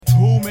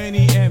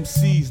many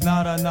MCs,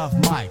 not enough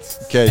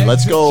mics. Okay,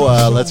 let's go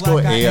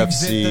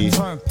AFC.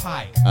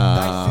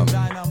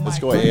 Let's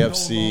go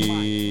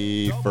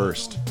AFC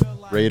first.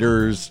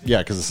 Raiders, yeah,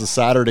 because it's a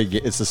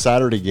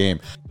Saturday game.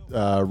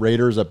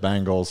 Raiders at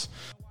Bengals.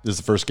 This is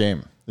the first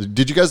game.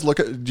 Did you guys look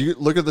at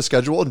the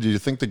schedule? Do you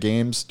think the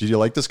games? Did you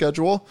like the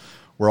schedule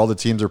where all the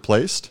teams are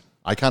placed?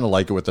 I kind of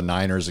like it with the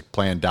Niners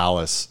playing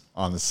Dallas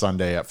on the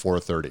Sunday at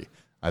 4:30.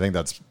 I think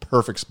that's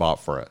perfect spot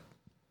for it.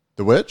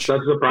 The which?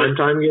 That's the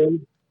primetime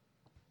game.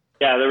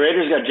 Yeah, the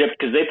Raiders got gypped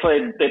because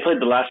they played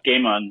the last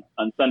game on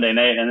Sunday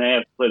night, and they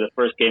have to play the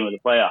first game of the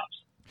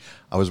playoffs.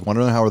 I was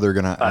wondering how they're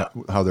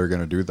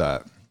gonna do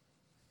that.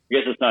 I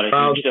guess it's not a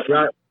huge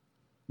difference.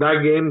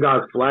 That game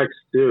got flexed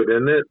too,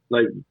 didn't it?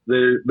 Like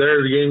the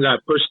game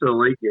got pushed to the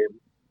late game.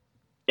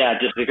 Yeah,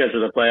 just because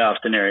of the playoff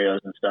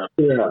scenarios and stuff.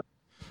 Yeah.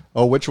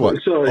 Oh, which one?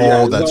 So,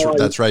 yeah,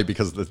 that's right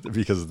because of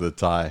the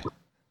tie.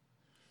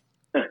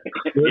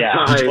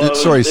 Yeah. It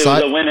was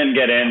a win and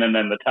get in, and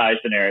then the tie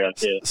scenario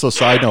too. So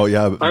side note,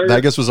 yeah,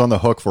 Vegas was on the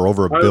hook for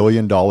over $1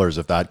 billion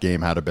if that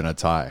game had been a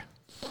tie.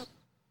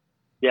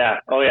 Yeah.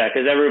 Oh yeah,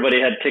 because everybody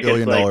had tickets.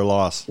 $1 billion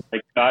loss.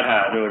 Like God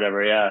had or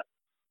whatever. Yeah.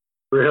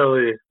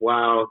 Really?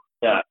 Wow.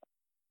 Yeah.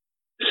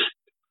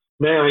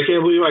 Man, I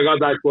can't believe I got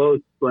that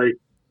close. Like,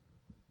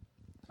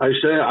 I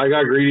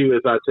got greedy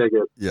with that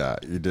ticket. Yeah,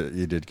 you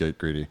did get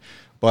greedy.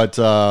 But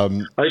I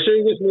should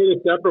have just made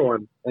a separate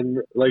one and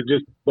like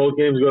just both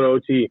games go to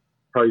OT.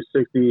 Probably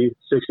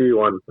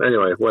 60-61.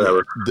 Anyway,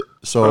 whatever.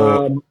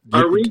 So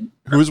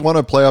who's won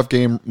a playoff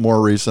game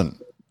more recently?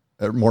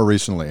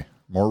 Recently.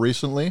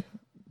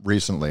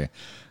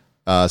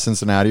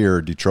 Cincinnati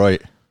or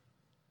Detroit?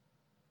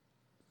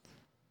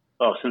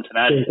 Oh,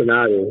 Cincinnati.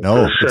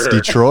 No, it's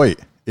Detroit.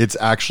 It's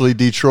actually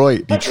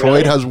Detroit.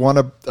 Detroit has won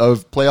a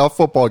playoff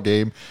football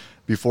game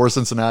before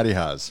Cincinnati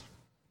has.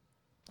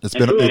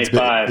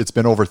 It's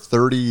been over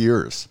 30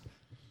 years.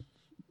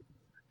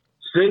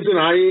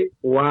 Cincinnati,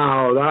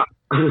 wow, that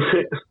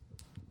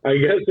I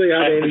guess they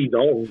had Andy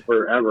Dalton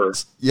forever.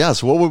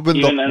 Yes, what would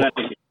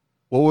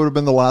have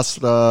been the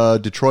last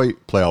Detroit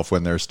playoff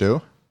win there,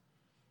 Stu?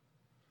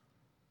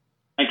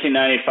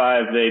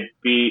 1995,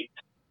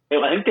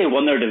 I think they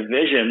won their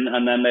division,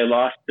 and then they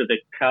lost to the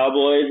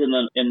Cowboys,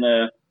 and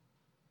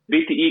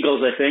beat the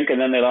Eagles, I think, and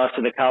then they lost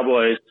to the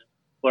Cowboys.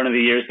 One of the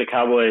years the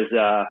Cowboys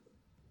the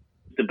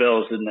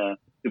Bills in the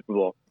Super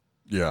Bowl.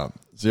 Yeah,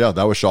 so yeah,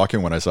 that was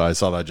shocking when I saw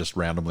that just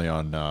randomly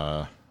on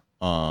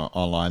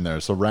online there.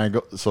 So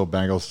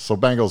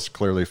Bengals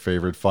clearly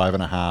favored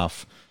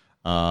 5.5.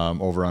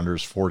 Over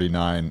unders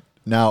 49.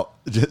 Now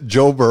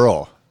Joe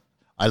Burrow.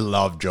 I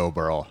love Joe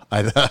Burrow.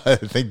 I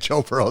think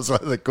Joe Burrow is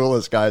one of the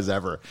coolest guys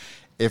ever.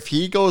 If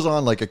he goes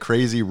on like a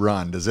crazy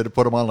run, does it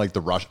put him on like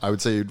the rush? I would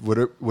say,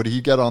 would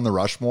he get on the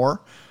Rushmore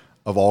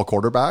of all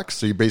quarterbacks?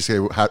 So you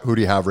basically, who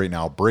do you have right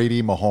now?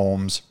 Brady,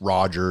 Mahomes,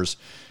 Rodgers.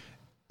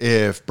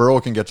 If Burrow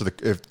can get to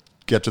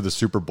the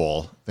Super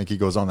Bowl, think he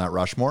goes on that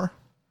Rushmore?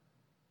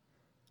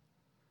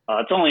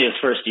 It's only his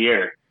first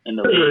year in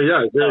the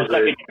league.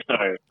 Second year,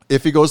 sorry.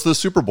 If he goes to the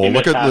Super Bowl,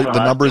 look at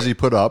the numbers he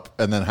put up,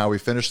 and then how he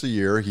finished the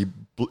year. He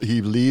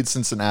leads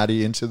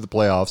Cincinnati into the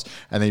playoffs,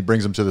 and then he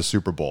brings them to the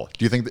Super Bowl.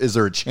 Do you think is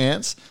there a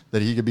chance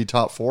that he could be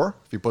top 4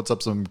 if he puts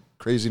up some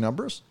crazy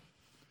numbers?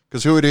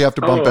 Because who would he have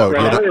to bump out?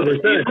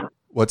 100%.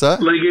 What's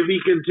that? Like if he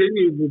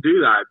continues to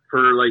do that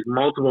for like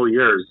multiple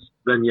years,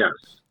 then yes.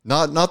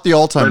 Not the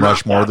all-time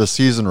Rushmore, the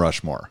season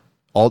Rushmore.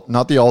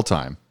 Not the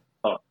all-time.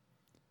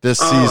 This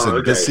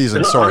season.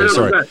 Sorry.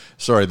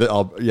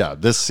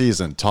 This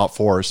season, top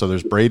 4. So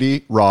there's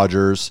Brady,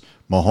 Rodgers,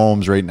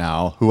 Mahomes right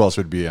now. Who else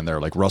would be in there?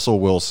 Like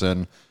Russell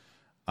Wilson.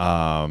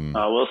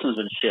 Wilson's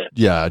been shit.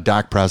 Yeah,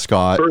 Dak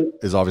Prescott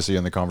is obviously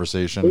in the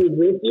conversation. For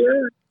this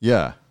year?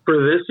 Yeah. For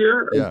this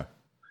year? Yeah.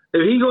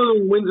 If he goes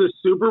and wins a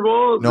Super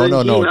Bowl, no,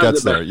 it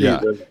gets there.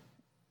 Yeah.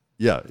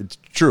 Yeah, it's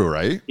true,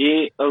 right?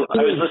 I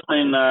was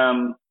listening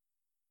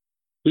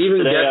he even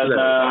today gets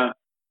there.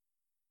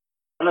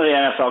 One of the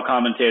NFL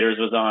commentators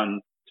was on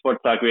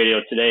Sports Talk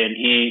Radio today, and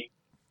he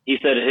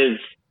said his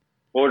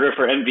order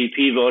for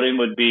MVP voting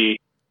would be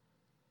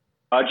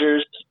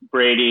Rodgers,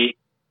 Brady,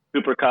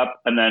 Cooper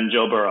Kupp, and then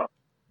Joe Burrow.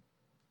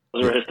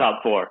 Those were his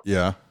top 4.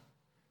 Yeah.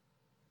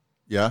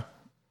 Yeah.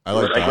 I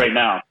like that. Right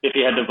now, if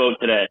he had to vote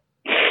today.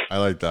 I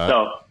like that.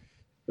 So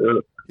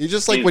you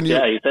just like when you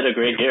he said a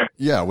great year.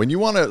 Yeah, when you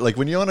want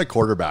a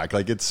quarterback,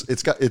 like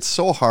it's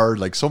so hard.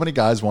 Like so many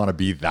guys want to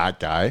be that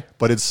guy,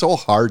 but it's so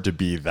hard to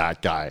be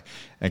that guy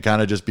and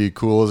kind of just be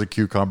cool as a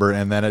cucumber,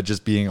 and then it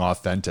just being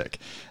authentic.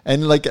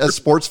 And like as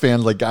sports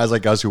fans, like guys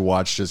like us who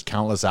watch just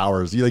countless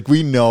hours,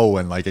 we know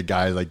when like a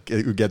guy like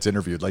who gets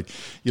interviewed, like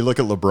you look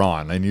at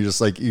LeBron and you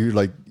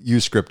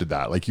scripted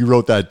that, like you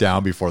wrote that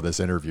down before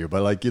this interview,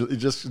 but like you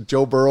just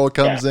Joe Burrow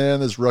comes in,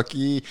 this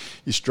rookie,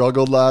 he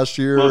struggled last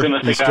year,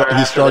 he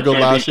struggled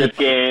last year,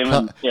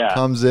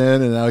 comes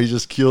in and now he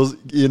just kills.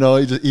 He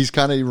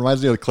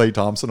reminds me of Klay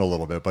Thompson a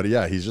little bit, but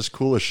yeah, he's just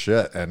cool as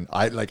shit. And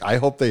I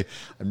hope I've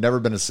never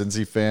been a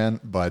Cincy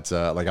fan, but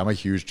I'm a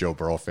huge Joe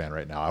Burrow fan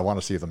right now. I want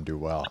to see them do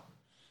well.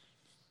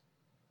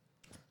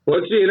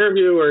 What's the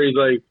interview where he's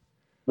like,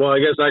 Well, I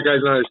guess that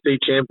guy's not a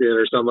state champion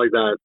or something like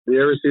that. Do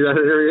you ever see that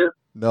interview?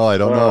 No, I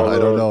don't know. I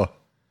don't know.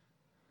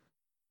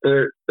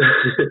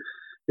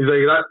 He's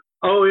like,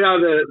 oh yeah,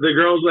 the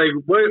girl's like,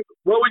 what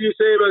would you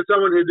say about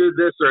someone who did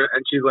this?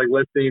 And she's like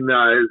listing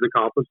his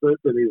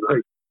accomplishments, and he's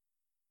like,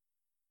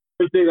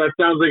 I think that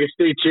sounds like a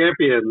state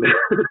champion.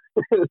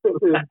 It's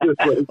just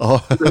like,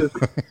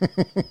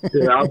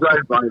 yeah, I'll try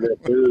and find it.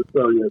 It is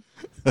so good.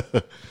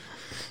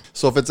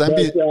 So if it's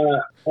NBC,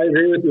 I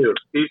agree with you.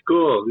 He's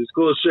cool. He's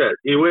cool as shit.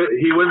 He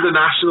wins the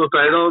national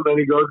title, then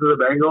he goes to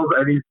the Bengals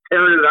and he's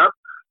tearing it up.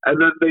 And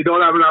then they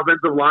don't have an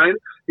offensive line.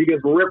 He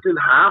gets ripped in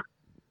half.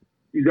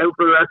 He's out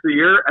for the rest of the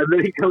year, and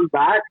then he comes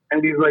back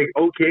and he's like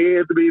okay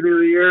at the beginning of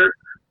the year.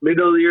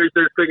 Middle of the year, he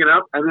starts picking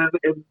up, and then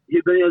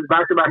he has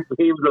back-to-back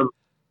games of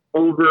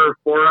over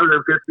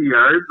 450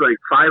 yards, like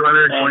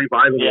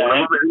 525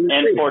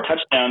 and 4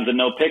 touchdowns and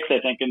no picks, I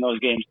think, in those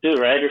games too,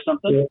 right, or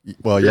something?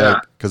 Well, yeah,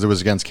 because it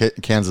was against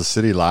Kansas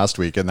City last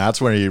week, and that's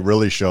when he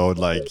really showed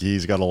like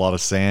he's got a lot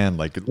of sand.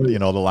 Like, you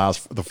know,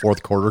 the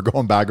fourth quarter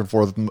going back and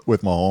forth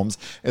with Mahomes.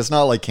 It's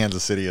not like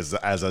Kansas City is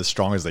as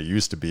strong as they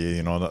used to be.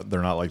 You know,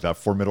 they're not like that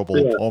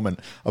formidable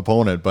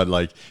opponent, but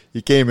like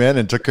he came in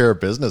and took care of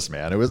business,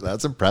 man.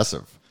 That's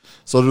impressive.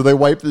 So do they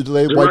wipe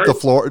the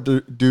floor?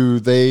 Do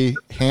they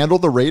handle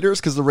the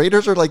Raiders? Because the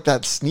Raiders are like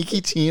that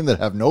sneaky team that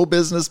have no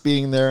business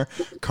being there.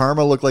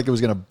 Karma looked like it was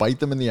going to bite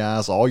them in the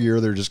ass all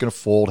year. They're just going to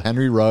fold.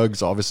 Henry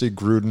Ruggs, obviously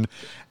Gruden.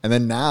 And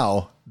then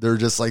now they're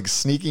just like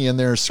sneaking in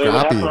there scrappy.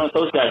 What happened with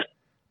those guys?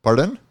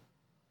 Pardon?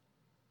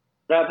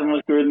 What happened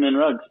with Gruden and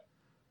Ruggs?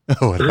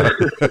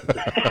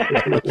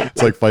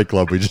 It's like Fight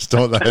Club. I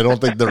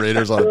don't think the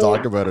Raiders want to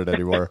talk about it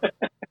anymore.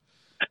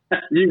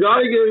 You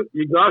gotta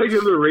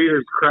give the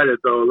Raiders credit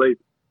though. Like,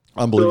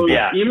 unbelievable.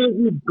 So even if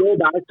you go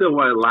back to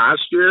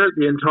last year,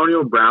 the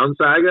Antonio Brown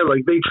saga,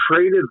 like they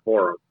traded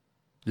for him.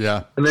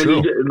 Yeah, and then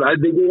they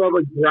gave up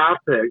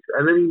draft picks,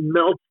 and then he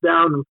melts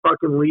down and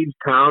fucking leaves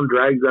town,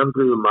 drags them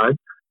through the mud.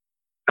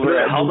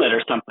 Wear a helmet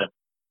or something.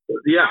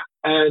 Yeah,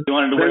 and he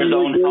wanted to wear his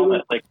own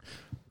helmet, like.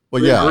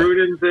 Well, yeah, the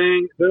Gruden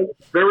thing.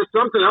 There was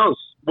something else.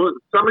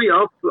 Somebody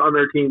else on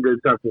their team did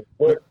something.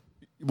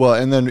 Well,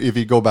 and then if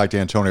you go back to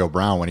Antonio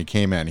Brown, when he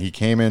came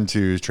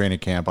into training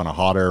camp on a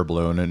hot air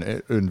balloon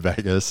in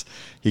Vegas.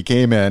 He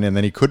came in and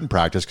then he couldn't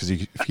practice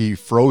because he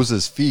froze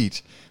his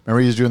feet.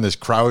 Remember, he was doing this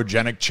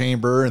cryogenic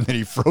chamber, and then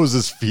he froze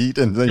his feet,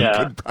 and then he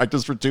couldn't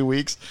practice for 2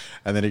 weeks,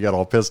 and then he got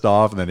all pissed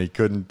off, and then he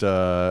couldn't,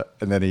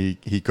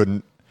 he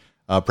couldn't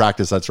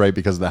practice. That's right,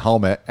 because of the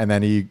helmet, and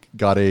then he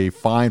got a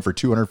fine for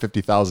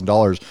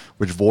 $250,000,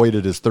 which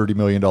voided his $30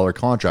 million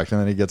contract,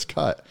 and then he gets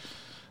cut.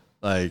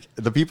 Like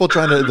the people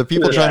trying to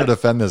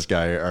defend this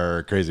guy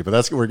are crazy,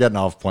 but we're getting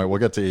off point. We'll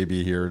get to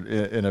AB here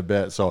in a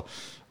bit. So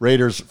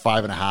Raiders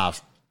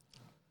 5.5.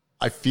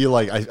 I feel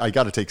like I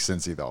got to take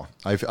Cincy though.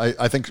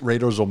 I think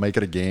Raiders will make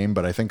it a game,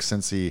 but I think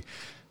Cincy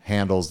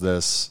handles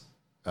this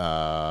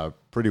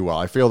pretty well.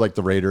 I feel like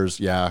the Raiders,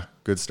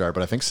 good start,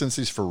 but I think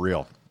Cincy's for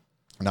real.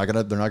 They're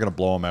not gonna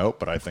blow them out,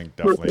 but I think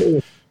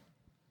definitely.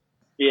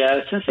 Yeah,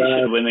 Cincy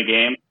should win the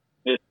game.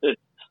 It's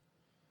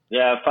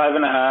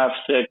 5.5,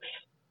 6.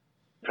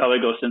 Probably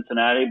go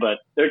Cincinnati, but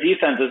their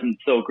defense isn't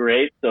so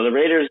great. So the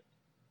Raiders,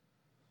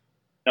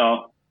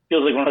 feels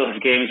like one of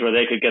those games where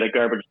they could get a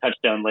garbage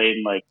touchdown late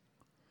and like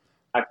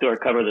backdoor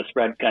cover the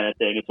spread kind of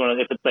thing.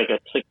 If it's like a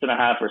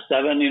 6.5 or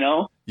 7,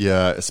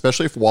 Yeah,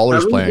 especially if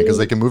Waller's playing because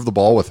they can move the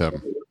ball with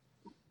him.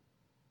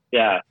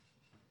 Yeah.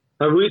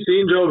 Have we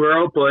seen Joe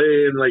Burrow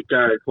play in like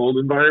a cold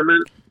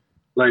environment,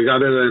 like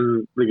other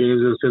than the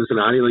games in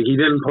Cincinnati? Like he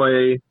didn't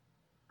play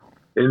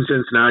in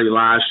Cincinnati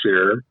last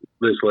year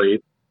this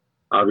late.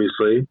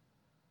 Obviously.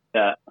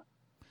 Yeah.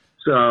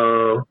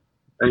 So,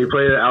 and he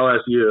played at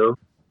LSU.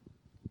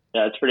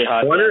 Yeah, it's pretty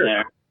hot down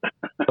there.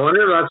 I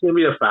wonder if that's going to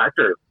be a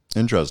factor.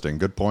 Interesting.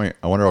 Good point.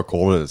 I wonder how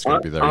cold it's going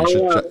to be there. You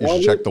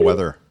should check the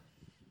weather.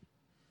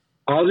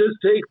 I'll just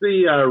take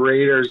the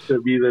Raiders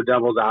to be the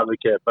devil's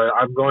advocate, but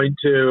I'm going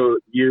to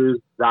use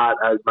that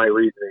as my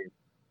reasoning.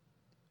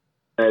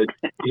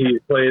 He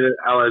played at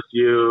LSU.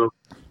 You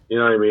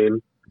know what I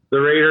mean?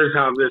 The Raiders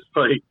have this,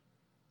 like,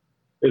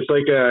 it's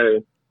like I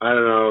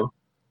don't know,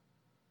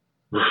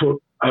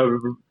 a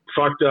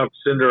fucked up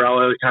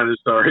Cinderella kind of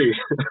story.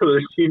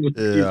 Their team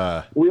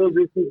wheels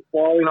just keep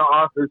falling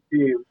off this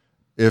team.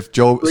 If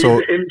Joe, like so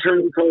the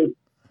intern coach,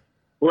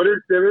 what did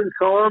Simmons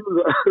call him?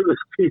 The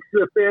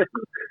pizza fan.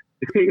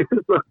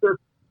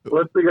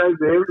 What's the guy's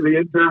name? The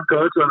intern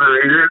coach on the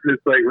Raiders.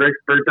 It's like Rick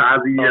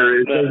Bertazzi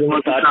or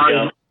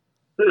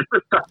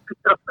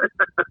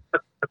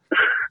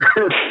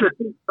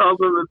calls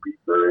him the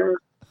pizza man.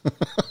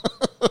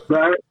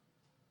 Right?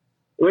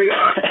 Like, I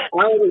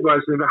have a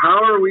question.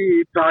 How are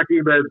we talking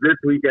about this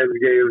weekend's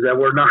games and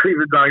we're not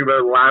even talking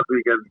about last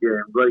weekend's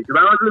games? Like,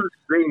 that was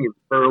insane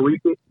for a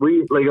week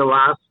like a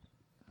last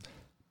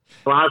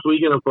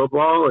weekend of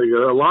football. Like,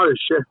 a lot of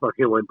shit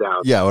fucking went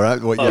down. Yeah,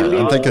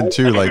 I'm thinking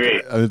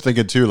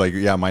too. Like,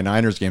 my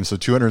Niners game. So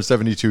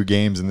 272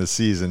 games in this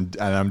season,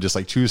 and I'm just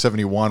like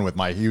 271 with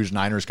my huge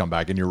Niners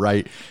comeback. And you're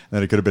right. And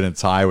then it could have been a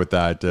tie with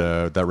that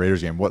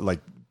Raiders game. What,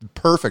 like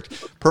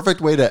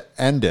perfect way to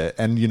end it.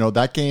 And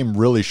that game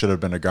really should have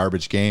been a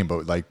garbage game,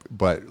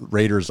 but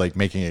Raiders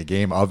making a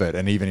game of it,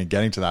 and even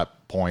getting to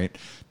that point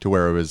to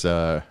where it was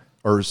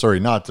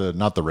not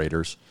the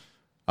Raiders,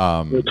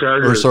 the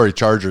Chargers.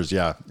 Chargers,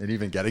 yeah, and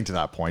even getting to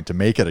that point to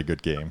make it a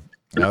good game.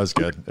 That was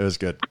good. It was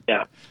good.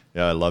 Yeah,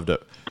 I loved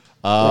it.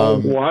 That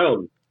was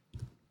wild.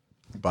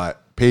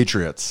 But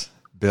Patriots,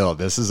 Bill,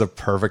 this is a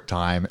perfect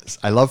time.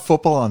 I love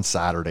football on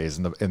Saturdays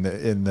in the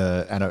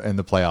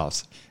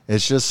playoffs.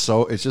 It's just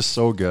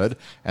so good,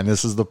 and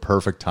this is the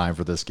perfect time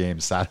for this game.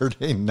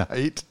 Saturday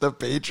night, the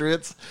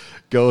Patriots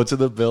go to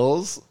the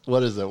Bills.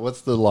 What is it?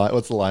 What's the line?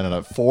 What's the line on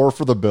it? 4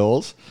 for the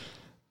Bills.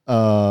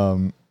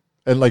 And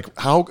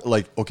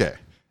okay,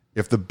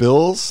 if the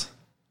Bills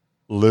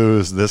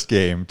lose this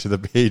game to the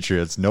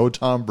Patriots, no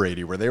Tom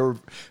Brady, where they were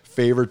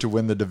favored to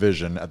win the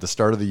division at the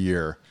start of the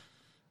year,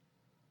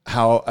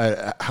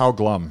 how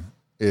glum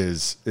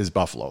is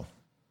Buffalo?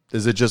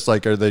 Is it just are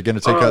they going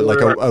to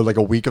take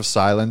a week of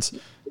silence,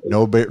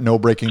 no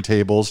breaking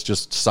tables,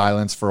 just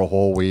silence for a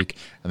whole week,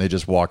 and they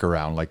just walk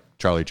around like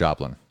Charlie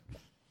Chaplin?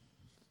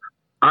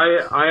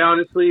 I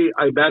honestly,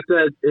 I bet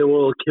that it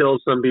will kill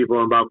some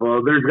people in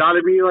Buffalo. There's got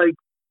to be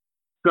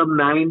some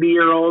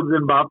 90-year-olds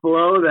in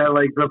Buffalo that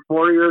the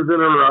 4 years in a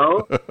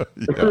row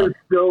are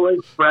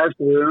still fresh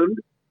wound.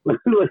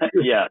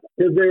 Yeah,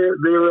 because they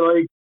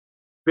were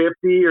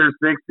 50 or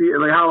 60.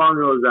 How long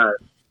ago was that?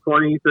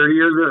 20, 30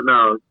 years ago?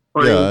 No.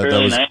 20, yeah,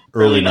 that was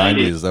early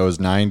 90s. That was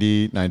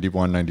 90,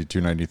 91,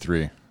 92,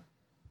 93.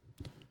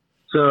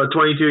 So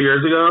 22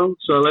 years ago.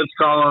 So let's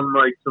call them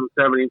some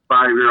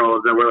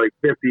 75-year-olds that were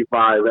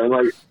 55 and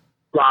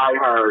die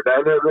hard.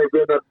 And then they've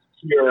been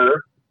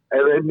obscure.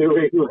 And then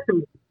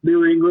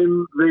New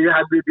England, they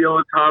had to deal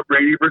with Tom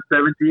Brady for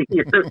 17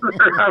 years.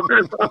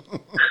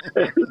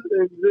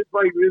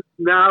 It's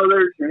now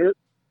they're shit.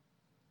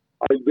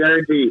 I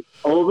guarantee.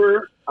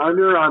 Over,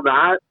 under on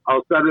that,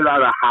 I'll set it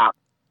at a half.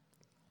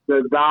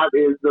 Because that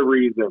is the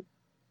reason.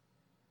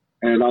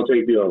 And I'll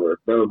take the over.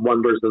 So at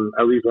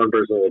least one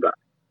person will die.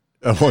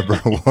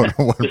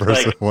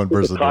 one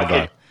person will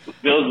die.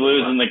 Bills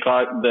lose and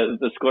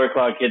the score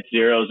clock hits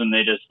zeros and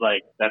they just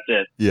that's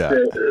it. Yeah.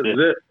 That's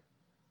it.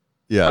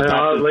 Yeah. That's a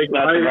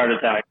heart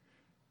attack.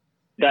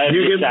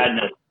 Diabetes,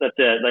 sadness. That's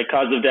it.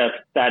 Cause of death,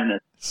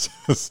 sadness.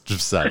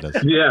 Just sadness.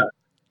 Yeah.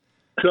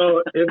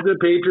 So if the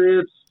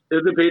Patriots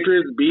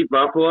beat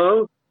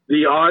Buffalo,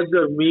 the odds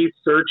of me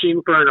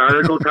searching for an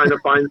article trying to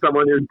find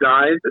someone who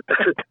died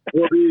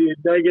will be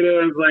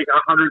negative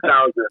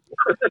 100,000.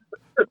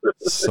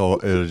 So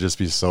it'll just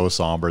be so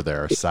somber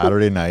there.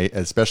 Saturday night,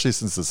 especially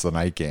since it's the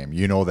night game,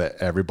 that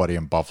everybody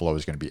in Buffalo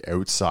is going to be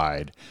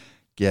outside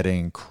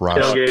getting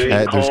crushed.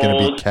 There's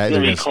going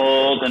to be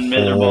cold and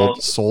miserable.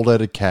 Sold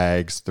out of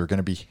kegs. They're going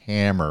to be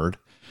hammered.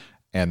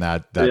 And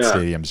that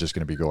stadium is just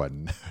going to be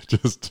going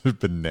just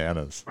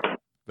bananas.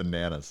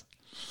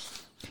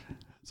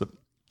 So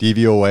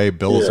DVOA,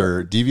 Bills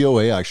are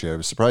DVOA. Actually, I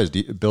was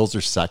surprised. Bills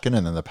are second,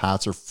 and then the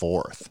Pats are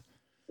fourth.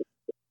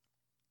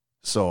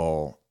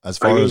 So as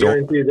far as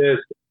guarantee this,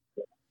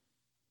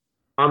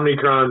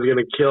 Omnicron's going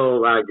to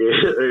kill that game.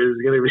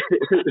 It's going to be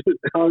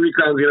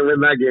Omnicron's going to win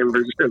that game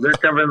for sure. They're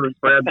covering the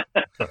spread.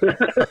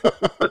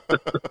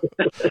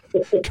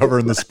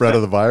 Covering the spread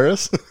of the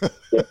virus.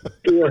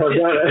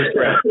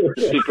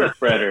 Super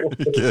spreader.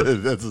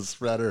 That's a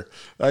spreader.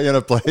 I'm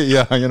gonna play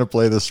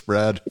the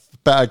spread.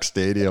 Packed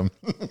stadium.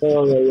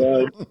 Oh my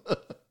god.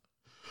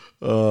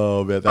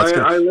 Oh man, that's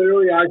good. I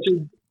literally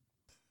actually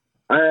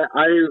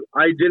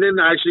I didn't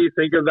actually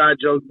think of that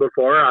joke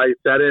before. I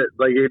said it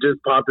it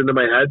just popped into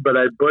my head, but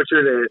I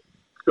butchered it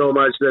so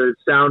much that it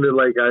sounded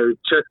like I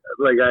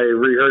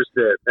rehearsed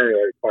it.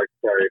 Anyway,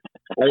 sorry.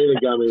 I ate a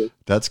gummy.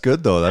 That's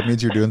good though. That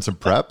means you're doing some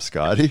prep,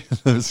 Scotty.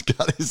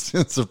 Scotty's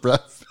doing some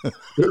prep.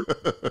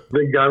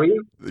 The gummy?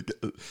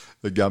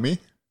 The gummy?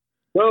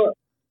 Well,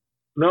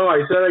 no, I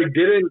said I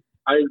didn't.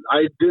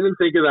 I didn't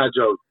think of that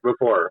joke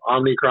before.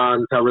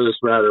 Omnicron, cover the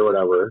spread or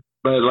whatever.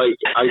 But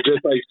I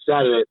just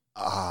said it.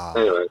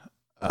 Anyway.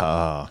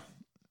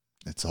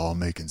 It's all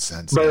making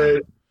sense.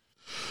 But,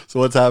 so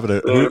what's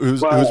happening?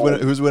 Who's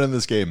winning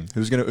this game?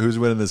 Who's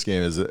winning this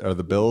game? Are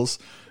the Bills?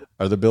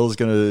 Are the Bills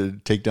going to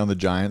take down the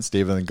Giants,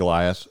 David and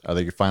Goliath? Are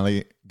they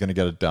finally going to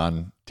get it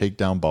done? Take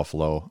down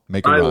Buffalo,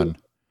 make a run.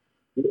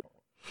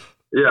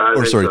 Yeah,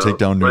 take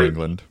down New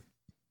England.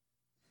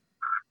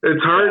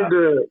 It's hard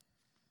to.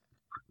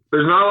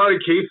 There's not a lot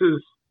of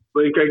cases.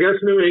 I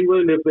guess New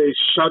England, if they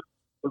shut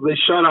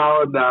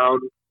Allen down,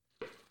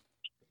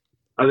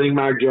 I think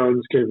Mac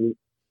Jones can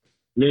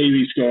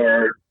maybe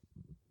score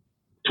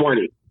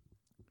 20.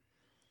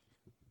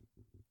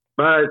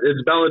 But it's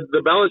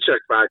the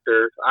Belichick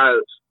factor. I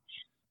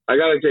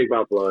got to take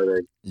Buffalo, I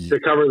think, to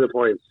cover the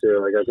points,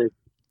 too.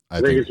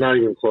 I think it's not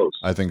even close.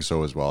 I think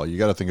so as well. You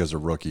got to think as a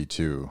rookie,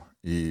 too.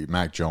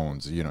 Mac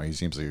Jones, he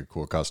seems like a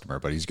cool customer,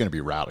 but he's going to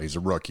be rattled. He's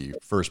a rookie.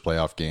 First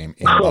playoff game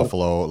in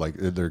Buffalo.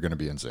 They're going to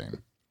be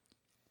insane.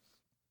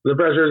 The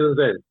pressure is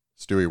insane.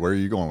 Stewie, where are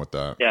you going with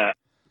that? Yeah.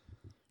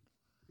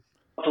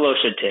 Buffalo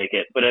should take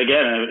it. But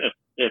again,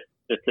 if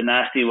it's a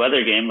nasty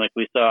weather game like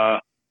we saw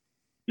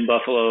in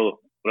Buffalo,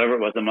 whatever it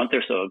was, a month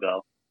or so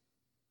ago.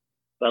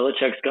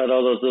 Belichick's got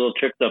all those little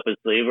tricks up his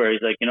sleeve where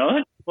he's like, you know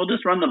what? We'll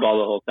just run the ball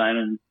the whole time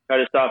and try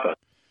to stop us.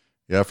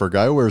 Yeah, for a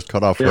guy who wears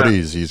cutoff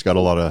hoodies, he's got a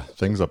lot of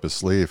things up his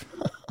sleeve.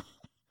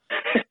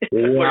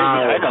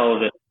 Wow. I know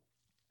of it.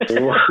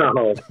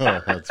 Wow.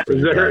 Oh, that's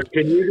pretty bad.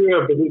 Can you do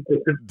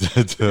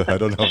a I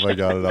don't know if I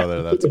got it on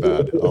there. That's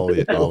bad. I'll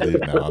leave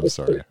now. I'm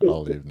sorry.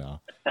 I'll leave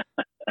now.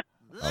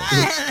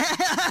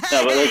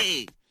 No, but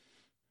like,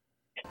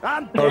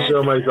 I'll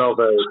show myself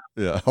out.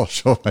 Yeah, I'll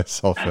show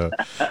myself out.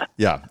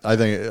 Yeah, I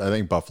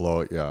think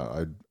Buffalo.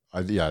 Yeah,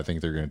 I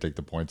think they're going to take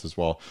the points as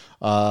well.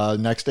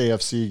 Next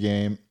AFC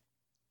game.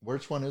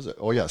 Which one is it?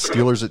 Oh yeah,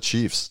 Steelers at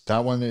Chiefs.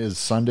 That one is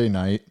Sunday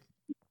night.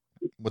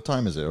 What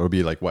time is it? It would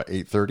be like what,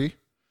 8:30?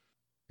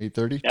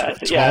 8:30?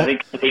 Yeah, I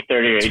think it's 8:30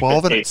 or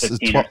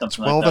 8:15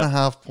 12 and a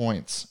half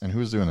points. And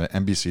who's doing it?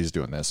 NBC's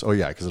doing this. Oh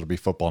yeah, because it'll be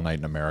football night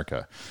in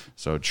America.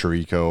 So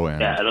Chirico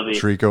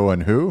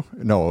and who?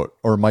 No,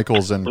 or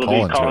Michaels and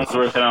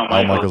Collinsworth.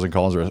 Michaels and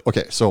Collinsworth.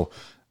 Okay, so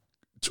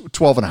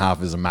 12 and a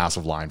half is a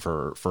massive line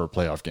for a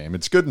playoff game.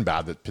 It's good and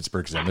bad that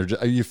Pittsburgh's in.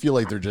 You feel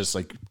like they're just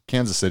like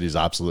Kansas City's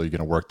absolutely going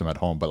to work them at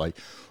home, but like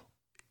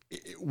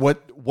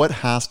what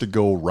has to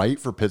go right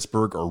for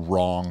Pittsburgh or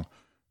wrong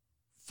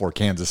for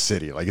Kansas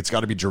City? Like, it's got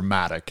to be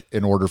dramatic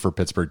in order for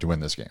Pittsburgh to win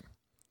this game.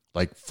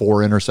 Like 4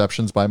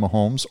 interceptions by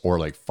Mahomes or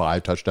like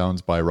 5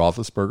 touchdowns by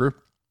Roethlisberger?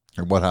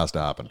 Or what has to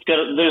happen?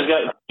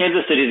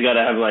 Kansas City's got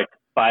to have like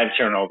 5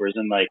 turnovers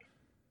and like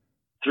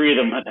 3 of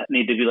them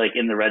need to be like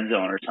in the red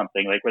zone or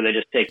something, like where they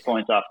just take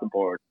points off the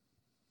board.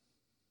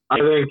 I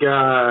think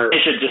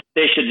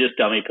they should just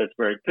dummy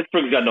Pittsburgh.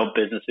 Pittsburgh's got no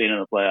business being in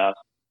the playoffs.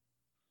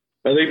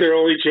 I think their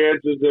only chance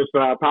is if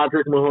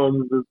Patrick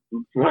Mahomes'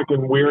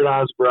 fucking weird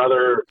ass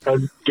brother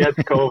gets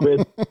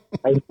COVID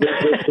and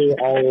gets it to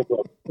all of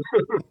them.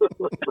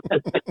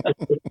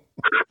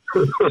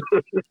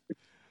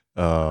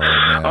 Oh,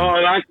 man.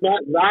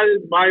 That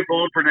is my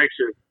bold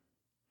prediction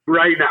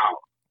right now.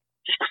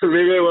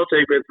 Maybe I will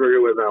take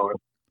Pittsburgh with that one.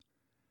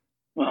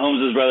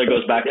 Mahomes' brother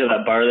goes back to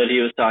that bar that he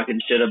was talking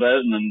shit about,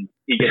 and then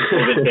he gets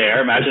COVID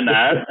there. Imagine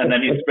that. And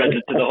then he spreads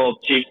it to the whole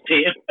Chiefs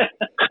team.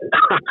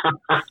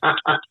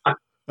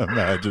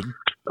 Imagine.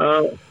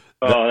 That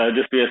would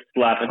just be a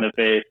slap in the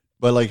face.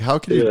 But like, how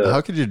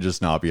could you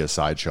just not be a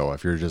sideshow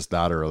if you're just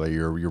that early?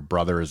 Your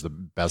brother is the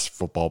best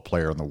football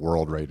player in the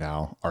world right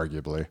now,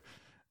 arguably,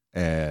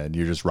 and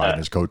you're just riding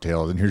his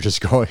coattails, and you're just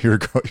going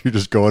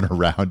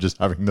around just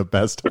having the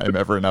best time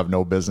ever, and have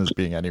no business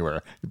being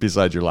anywhere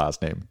besides your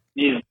last name.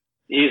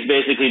 He's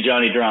basically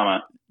Johnny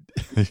Drama.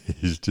 No,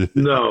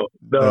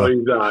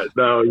 he's not.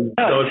 No,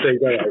 don't think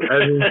that.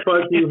 I mean,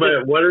 fuck you,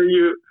 but what are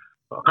you?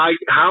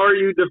 How are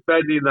you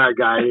defending that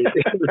guy?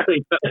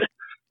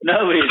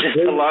 No, he's just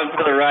along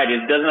for the ride. He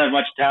doesn't have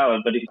much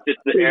talent, but he's just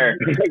there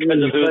because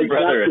of who his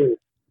brother is.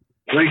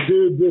 Like,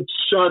 dude, just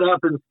shut up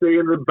and stay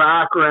in the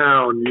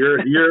background.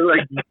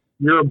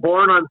 You're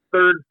born on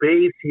third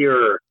base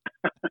here.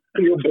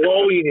 You're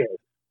blowing it.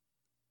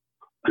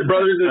 Your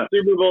brother's a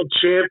Super Bowl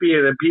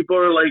champion, and people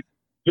are like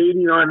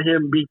hating on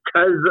him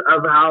because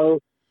of how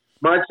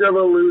much of a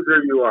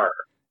loser you are.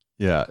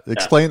 Yeah,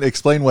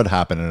 explain what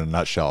happened in a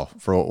nutshell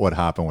for what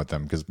happened with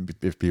them, because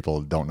if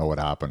people don't know what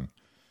happened.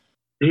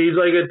 He's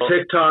like a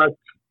TikTok,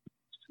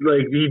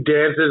 like he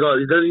does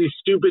these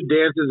stupid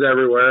dances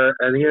everywhere,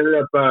 and he ended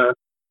up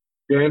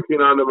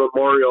dancing on the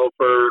memorial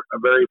for a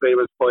very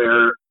famous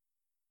player.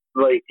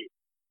 Like,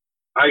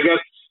 I guess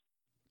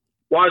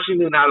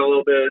Washington had a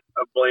little bit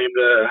of blame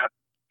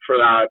for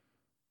that,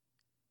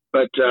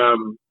 but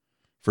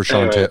For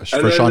Sean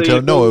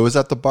Taylor. No, it was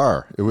at the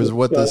bar. It was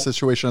the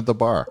situation at the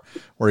bar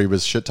where he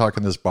was shit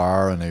talking this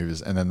bar, and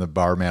then the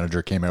bar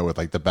manager came out with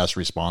like the best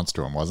response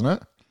to him, wasn't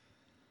it?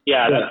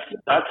 Yeah,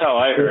 that's how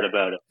I heard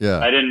about it. Yeah,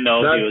 I didn't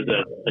know he was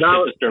a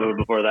shit disturber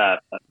before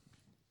that. It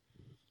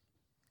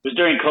was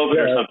during COVID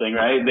or something,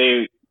 right?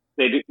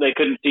 They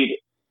couldn't seat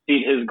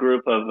his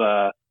group of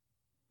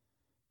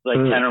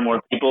 10 or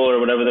more people or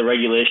whatever the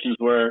regulations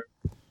were,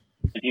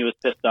 and he was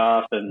pissed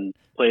off and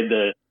played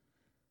the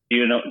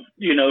you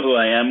know who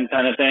I am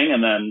kind of thing,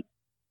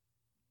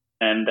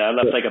 and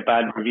left like a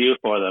bad review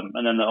for them,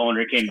 and then the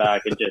owner came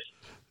back and just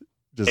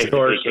kicked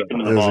him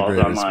in the balls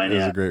online. It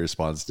was a great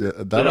response.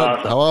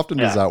 How often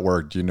does that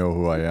work? Do you know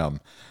who I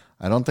am?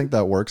 I don't think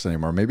that works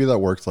anymore. Maybe that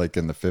worked like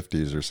in the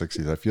 50s or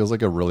 60s. It feels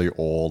like a really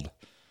old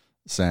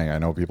saying. I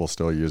know people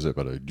still use it,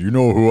 but do you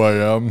know who I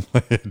am?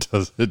 It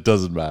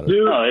doesn't matter.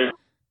 No,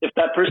 if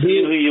that person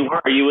knew who you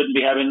were, you wouldn't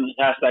be having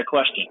to ask that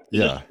question.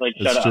 Yeah,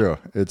 it's true.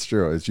 It's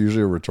true. It's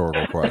usually a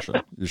rhetorical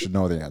question. You should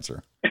know the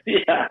answer.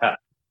 Yeah.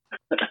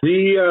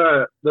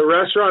 The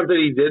restaurant that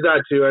he did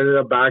that to ended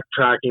up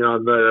backtracking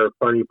on their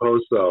funny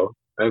post, though.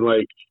 And,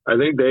 I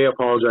think they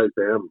apologized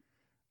to him.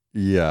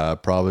 Yeah,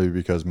 probably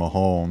because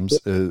Mahomes'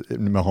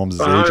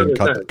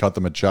 agent cut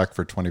them a check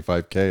for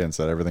 $25,000 and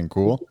said, everything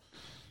cool?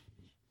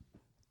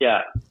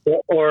 Yeah.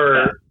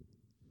 Or,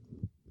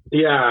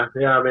 yeah,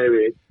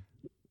 maybe.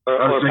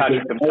 Or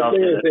Patrick himself.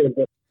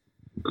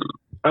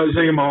 I was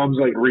thinking Mahomes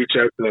reach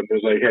out to them and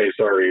was like, "Hey,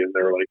 sorry," and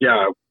they were like,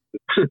 "Yeah,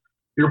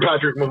 You're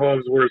Patrick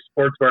Mahomes. We're a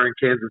sports bar in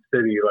Kansas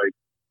City.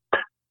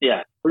 Like,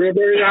 Yeah. we're gonna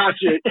bury that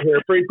shit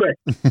here pretty quick.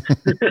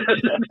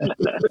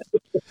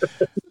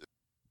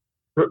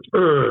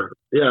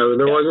 Yeah,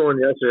 there wasn't one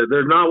yesterday.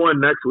 There's not one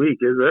next week,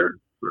 is there?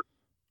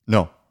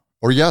 No.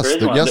 Or yes, There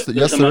is one. yes, There's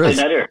yes, a there Monday is.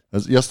 nighter.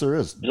 Yes, there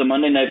is. There's a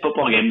Monday night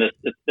football game.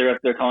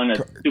 They're calling it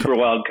Super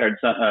Wild Card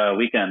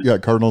weekend. Yeah,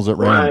 Cardinals at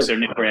Rams. Their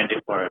new branding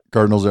for it.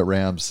 Cardinals at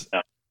Rams.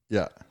 Yeah.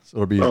 Yeah. So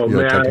it'll be Oh man,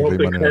 I hope technically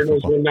the Monday Night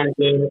Cardinals Football. win that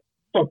game.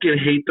 I fucking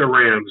hate the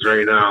Rams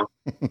right now.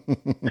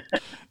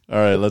 All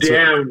right, let's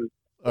Damn.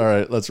 all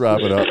right, let's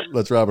wrap it up.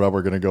 Let's wrap it up.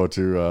 We're gonna go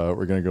do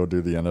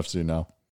the NFC now.